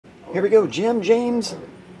Here we go, Jim James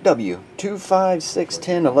W.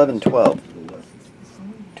 25610 1112.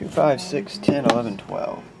 25610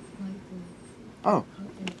 1112. Oh,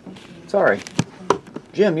 sorry.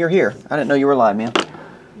 Jim, you're here. I didn't know you were live, man.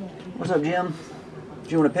 What's up, Jim? Do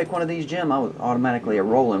you want to pick one of these, Jim? I was automatically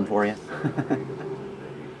rolling for you.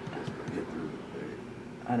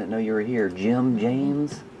 I didn't know you were here. Jim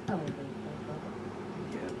James.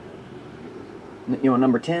 You want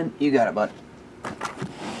number 10? You got it, bud.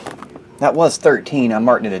 That was 13. I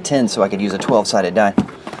marked it a 10 so I could use a 12-sided die.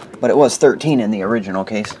 But it was 13 in the original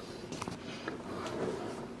case.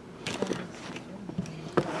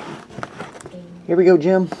 Here we go,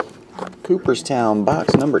 Jim. Cooperstown,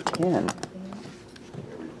 box number 10.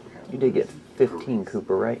 You did get 15,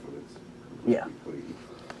 Cooper, right? Yeah.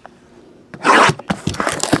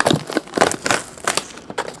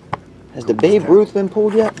 Has the Babe Ruth been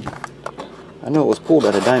pulled yet? I know it was pulled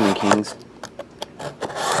out of Diamond Kings.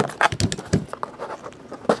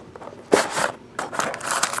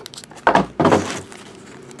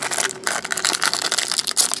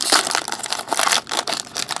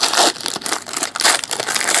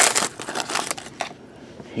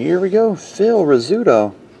 Here we go, Phil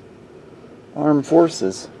Rizzuto, Armed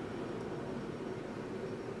Forces.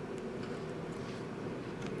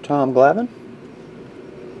 Tom Glavine.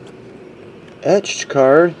 Etched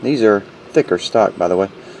card, these are thicker stock, by the way.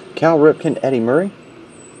 Cal Ripken, Eddie Murray.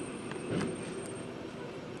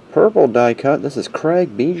 Purple die cut, this is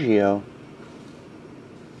Craig Biggio.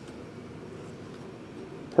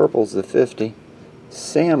 Purple's the 50.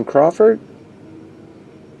 Sam Crawford.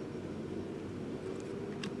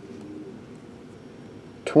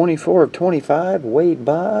 '24 of 25, Wade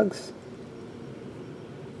Boggs.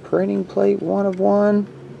 Printing plate 1 of 1.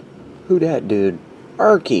 Who dat dude?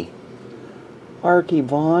 Archie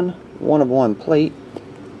Vaughn, 1 of 1 plate.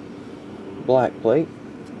 Black plate.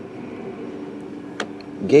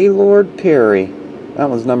 Gaylord Perry. That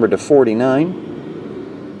one's numbered to 49.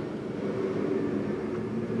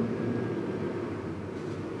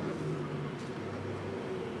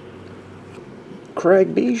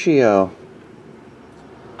 Craig Biggio.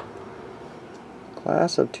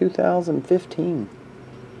 Class of 2015.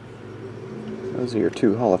 Those are your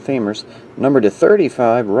 2 Hall of Famers. Number to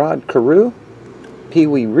 35, Rod Carew. Pee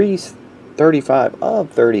Wee Reese, 35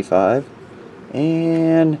 of 35.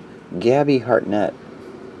 And Gabby Hartnett.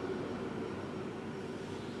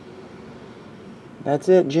 That's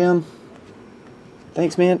it, Jim.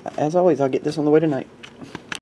 Thanks, man. As always, I'll get this on the way tonight.